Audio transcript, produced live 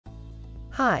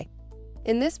Hi.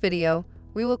 In this video,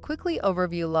 we will quickly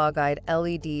overview LOGUIDE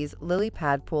LED's Lily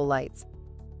Pad Pool Lights.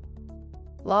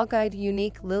 LOGUIDE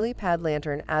unique Lily Pad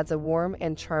lantern adds a warm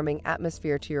and charming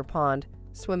atmosphere to your pond,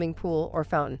 swimming pool, or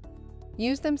fountain.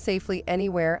 Use them safely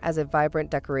anywhere as a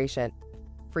vibrant decoration,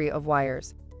 free of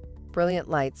wires. Brilliant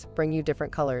lights bring you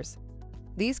different colors.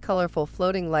 These colorful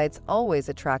floating lights always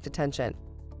attract attention.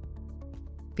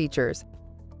 Features: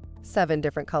 7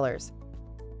 different colors.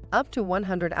 Up to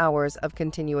 100 hours of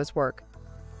continuous work.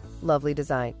 Lovely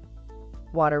design.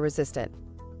 Water resistant.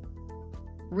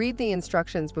 Read the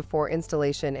instructions before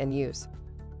installation and use.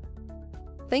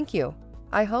 Thank you.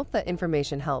 I hope that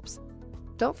information helps.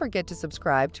 Don't forget to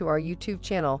subscribe to our YouTube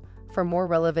channel for more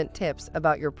relevant tips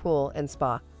about your pool and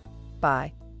spa.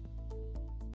 Bye.